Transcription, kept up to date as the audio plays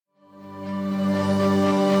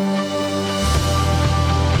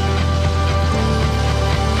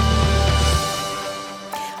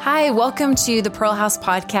Hi, welcome to the Pearl House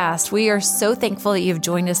podcast. We are so thankful that you've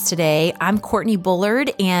joined us today. I'm Courtney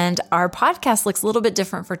Bullard, and our podcast looks a little bit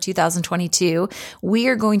different for 2022. We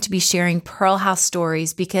are going to be sharing Pearl House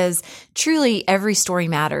stories because truly every story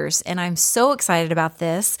matters, and I'm so excited about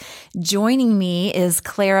this. Joining me is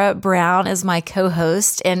Clara Brown as my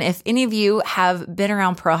co-host, and if any of you have been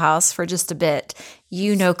around Pearl House for just a bit,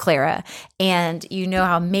 you know Clara, and you know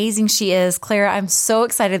how amazing she is. Clara, I'm so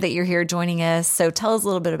excited that you're here joining us. So tell us a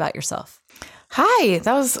little bit about yourself. Hi,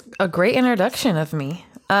 that was a great introduction of me.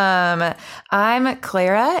 I'm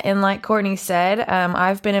Clara, and like Courtney said,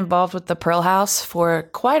 I've been involved with the Pearl House for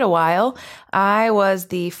quite a while. I was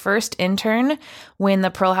the first intern when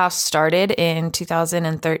the Pearl House started in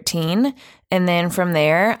 2013. And then from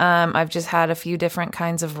there, I've just had a few different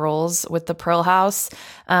kinds of roles with the Pearl House.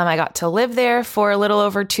 I got to live there for a little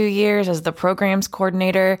over 2 years as the programs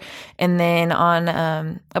coordinator. And then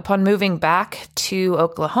upon moving back to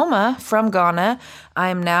Oklahoma from Ghana,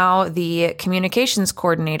 I'm now the communications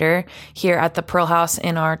coordinator here at the Pearl House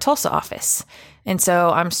in our Tulsa office. And so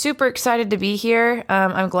I'm super excited to be here.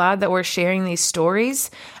 I'm glad that we're sharing these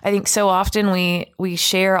stories. I think so often we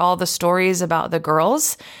share all the stories about the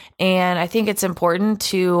girls, and I think it's important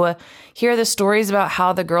to hear the stories about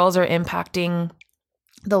how the girls are impacting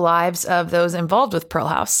the lives of those involved with Pearl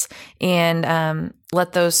House, and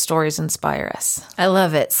let those stories inspire us. I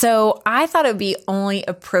love it. So I thought it would be only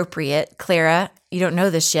appropriate, Clara, you don't know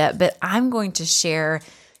this yet, but I'm going to share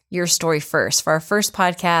your story first. For our first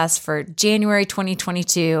podcast for January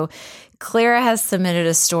 2022, Clara has submitted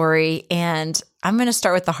a story, and I'm going to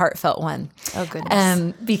start with the heartfelt one. Oh,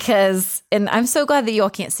 goodness. And I'm so glad that you all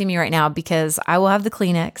can't see me right now because I will have the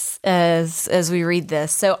Kleenex as we read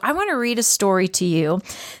this. So I want to read a story to you.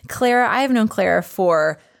 Clara, I have known Clara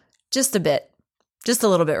for just a bit. Just a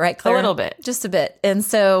little bit, right, Clara? A little bit. Just a bit. And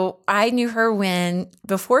so I knew her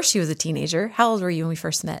before she was a teenager. How old were you when we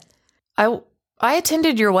first met? I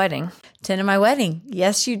attended your wedding. Attended my wedding.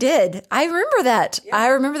 Yes, you did. I remember that. Yeah. I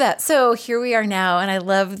remember that. So here we are now, and I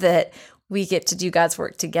love that we get to do God's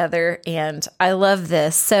work together, and I love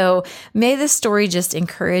this. So may this story just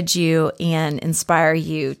encourage you and inspire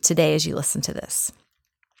you today as you listen to this.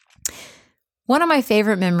 One of my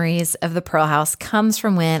favorite memories of the Pearl House comes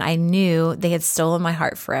from when I knew they had stolen my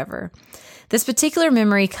heart forever. This particular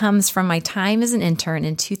memory comes from my time as an intern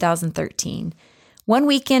in 2013. One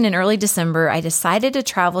weekend in early December, I decided to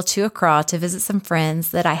travel to Accra to visit some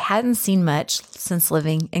friends that I hadn't seen much since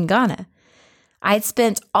living in Ghana. I had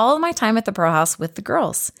spent all of my time at the Pearl House with the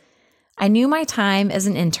girls. I knew my time as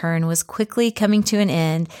an intern was quickly coming to an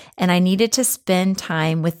end, and I needed to spend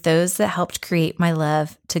time with those that helped create my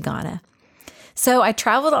love to Ghana. So I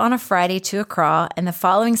traveled on a Friday to Accra, and the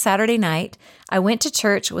following Saturday night, I went to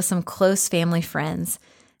church with some close family friends.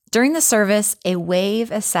 During the service, a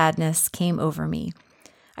wave of sadness came over me.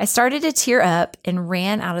 I started to tear up and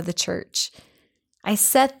ran out of the church. I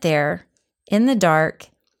sat there in the dark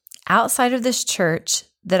outside of this church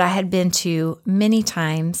that I had been to many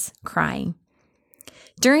times, crying.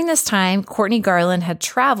 During this time, Courtney Garland had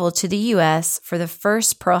traveled to the U.S. for the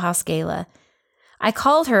first Pearl House Gala. I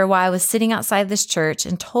called her while I was sitting outside this church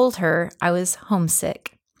and told her I was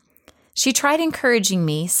homesick. She tried encouraging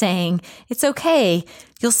me, saying, "It's okay,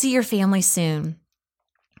 you'll see your family soon."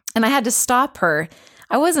 And I had to stop her.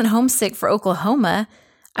 I wasn't homesick for Oklahoma.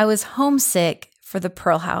 I was homesick for the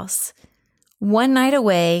Pearl House. One night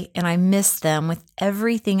away, and I missed them with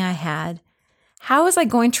everything I had. How was I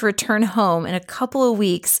going to return home in a couple of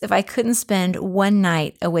weeks if I couldn't spend one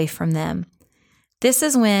night away from them? This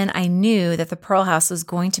is when I knew that the Pearl House was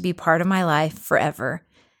going to be part of my life forever.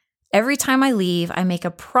 Every time I leave, I make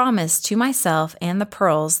a promise to myself and the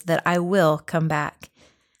Pearls that I will come back.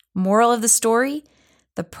 Moral of the story,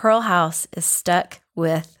 the Pearl House is stuck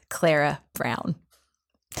with Clara Brown.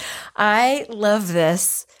 I love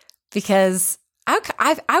this because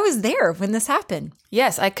I was there when this happened.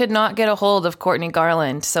 Yes, I could not get a hold of Courtney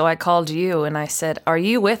Garland, so I called you and I said, "Are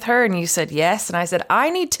you with her?" And you said, "Yes." And I said, "I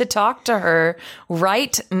need to talk to her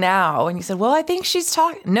right now." And you said, "Well, I think she's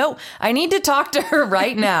talking." "No, I need to talk to her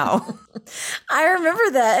right now." I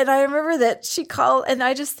remember that, and I remember that she called, and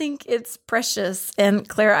I just think it's precious. And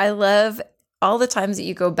Claire, I love all the times that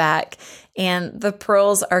you go back, and the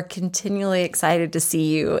Pearls are continually excited to see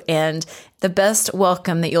you, and the best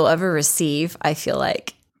welcome that you'll ever receive, I feel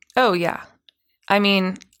like. Oh, yeah. I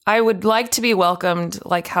mean, I would like to be welcomed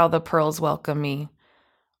like how the Pearls welcome me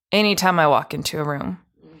anytime I walk into a room.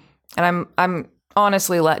 And I'm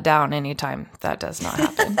honestly let down anytime that does not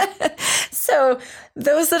happen. So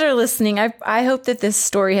those that are listening, I hope that this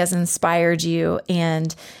story has inspired you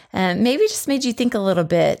and maybe just made you think a little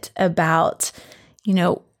bit about,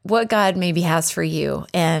 what God maybe has for you.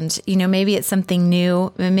 And, maybe it's something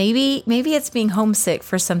new. Maybe it's being homesick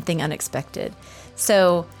for something unexpected.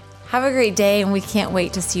 So have a great day, and we can't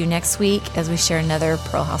wait to see you next week as we share another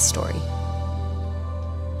Pearl House story.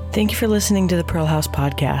 Thank you for listening to the Pearl House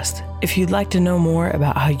podcast. If you'd like to know more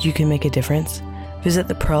about how you can make a difference, visit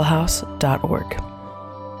thepearlhouse.org.